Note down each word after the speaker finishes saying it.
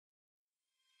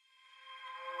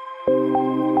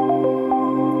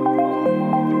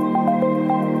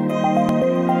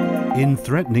In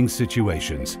threatening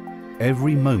situations,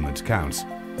 every moment counts.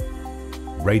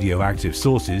 Radioactive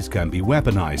sources can be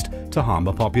weaponized to harm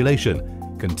a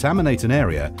population, contaminate an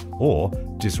area, or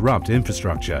disrupt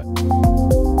infrastructure.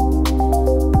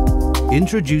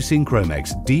 Introducing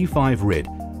Chromec's D5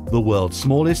 RIID, the world's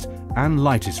smallest and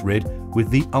lightest RIID with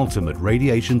the ultimate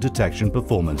radiation detection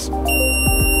performance.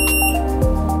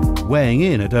 Weighing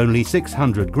in at only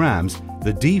 600 grams,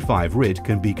 the D5 RIID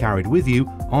can be carried with you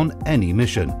on any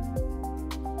mission.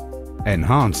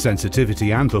 Enhanced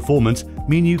sensitivity and performance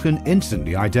mean you can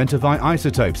instantly identify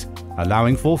isotopes,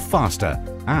 allowing for faster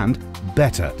and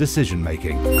better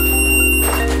decision-making.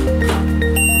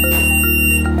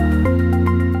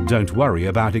 Don't worry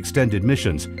about extended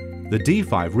missions. The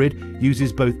D5 RIID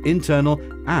uses both internal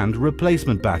and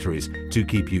replacement batteries to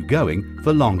keep you going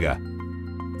for longer.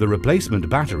 The replacement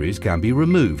batteries can be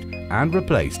removed and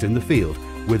replaced in the field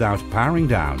without powering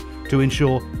down to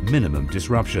ensure minimum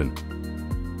disruption.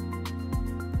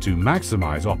 To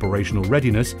maximize operational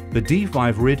readiness, the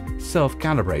D5 RIID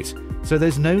self-calibrates, so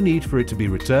there's no need for it to be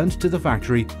returned to the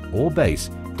factory or base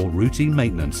for routine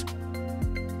maintenance.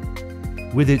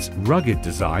 With its rugged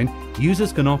design,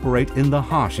 users can operate in the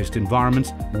harshest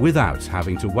environments without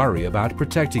having to worry about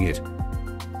protecting it.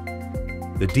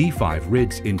 The D5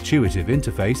 RIID's intuitive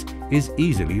interface is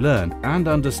easily learned and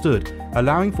understood,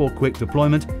 allowing for quick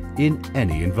deployment in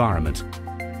any environment.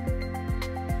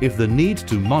 If the need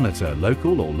to monitor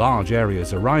local or large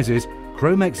areas arises,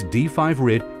 Chromec's D5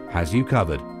 RIID has you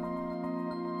covered.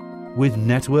 With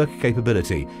network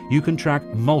capability, you can track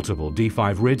multiple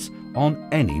D5 RIIDs on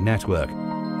any network.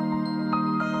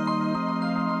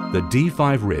 The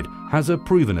D5 RIID has a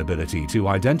proven ability to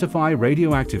identify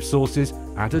radioactive sources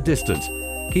at a distance,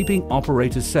 keeping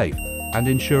operators safe and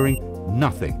ensuring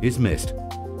nothing is missed.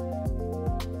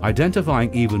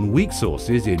 Identifying even weak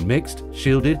sources in mixed,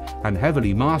 shielded and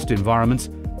heavily masked environments,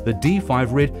 the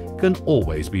D5 RIID can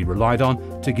always be relied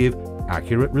on to give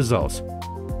accurate results.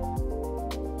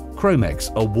 Chromec's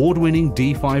award-winning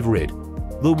D5 RIID,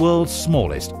 the world's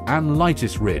smallest and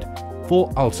lightest RIID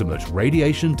for ultimate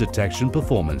radiation detection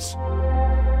performance.